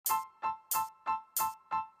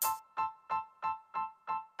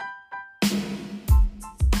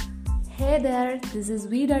Hey there, this is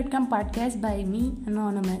V.com podcast by me,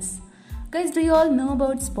 Anonymous. Guys, do you all know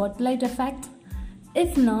about spotlight effect?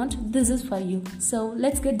 If not, this is for you. So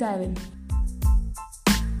let's get diving.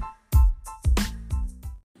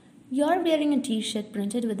 You're wearing a t-shirt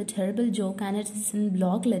printed with a terrible joke and it is in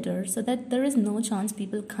block letters so that there is no chance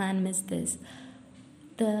people can miss this.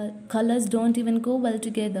 The colors don't even go well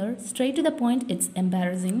together. Straight to the point, it's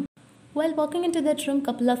embarrassing. While walking into that room,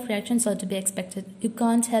 couple of reactions are to be expected. You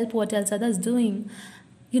can't help what else others doing.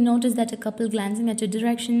 You notice that a couple glancing at your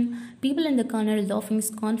direction, people in the corner laughing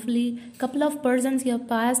scornfully, couple of persons you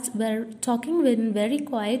passed were talking in very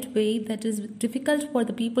quiet way that is difficult for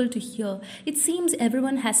the people to hear. It seems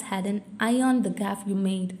everyone has had an eye on the gaffe you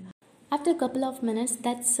made. After a couple of minutes,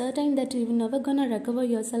 that's certain that you're never gonna recover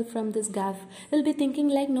yourself from this gaffe. You'll be thinking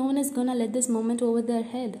like no one is gonna let this moment over their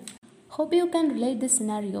head. Hope you can relate this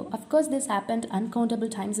scenario. Of course, this happened uncountable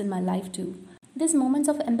times in my life too. These moments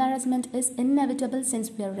of embarrassment is inevitable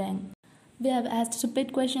since we are young. We have asked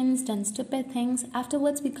stupid questions, done stupid things.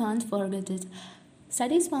 Afterwards, we can't forget it.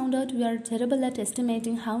 Studies found out we are terrible at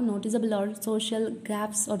estimating how noticeable our social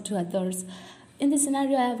gaffes are to others. In the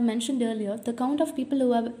scenario I have mentioned earlier, the count of people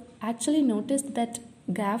who have actually noticed that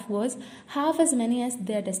gaffe was half as many as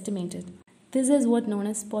they had estimated. This is what known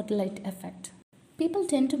as spotlight effect. People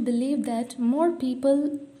tend to believe that more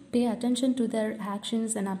people pay attention to their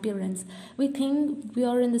actions and appearance. We think we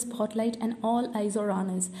are in the spotlight and all eyes are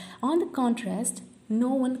on us. On the contrast, no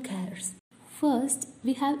one cares. First,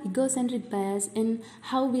 we have egocentric bias in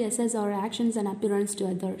how we assess our actions and appearance to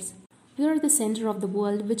others. We are the center of the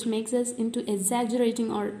world, which makes us into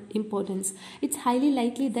exaggerating our importance. It's highly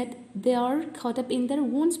likely that they are caught up in their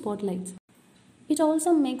own spotlights. It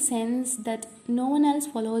also makes sense that no one else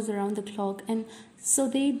follows around the clock and so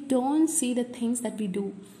they don't see the things that we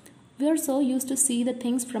do. We are so used to see the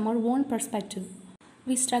things from our own perspective.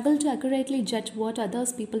 We struggle to accurately judge what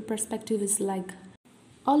others people's perspective is like.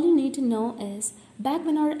 All you need to know is, back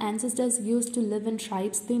when our ancestors used to live in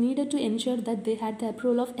tribes, they needed to ensure that they had the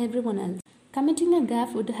approval of everyone else. Committing a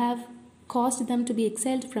gaffe would have caused them to be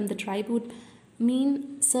exiled from the tribe would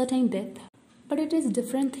mean certain death. But it is a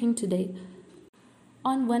different thing today.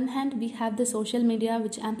 On one hand, we have the social media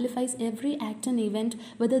which amplifies every act and event,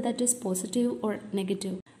 whether that is positive or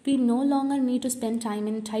negative. We no longer need to spend time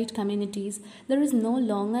in tight communities. There is no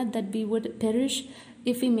longer that we would perish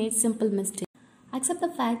if we made simple mistakes. Accept the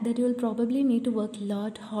fact that you will probably need to work a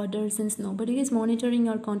lot harder since nobody is monitoring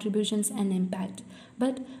your contributions and impact.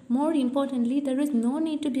 But more importantly, there is no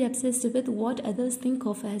need to be obsessed with what others think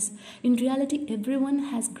of us. In reality, everyone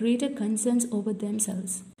has greater concerns over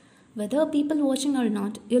themselves. Whether people watching or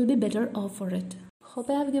not, you'll be better off for it. Hope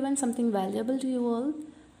I have given something valuable to you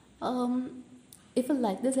all. If you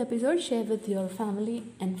like this episode, share with your family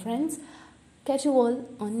and friends. Catch you all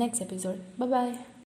on next episode. Bye-bye.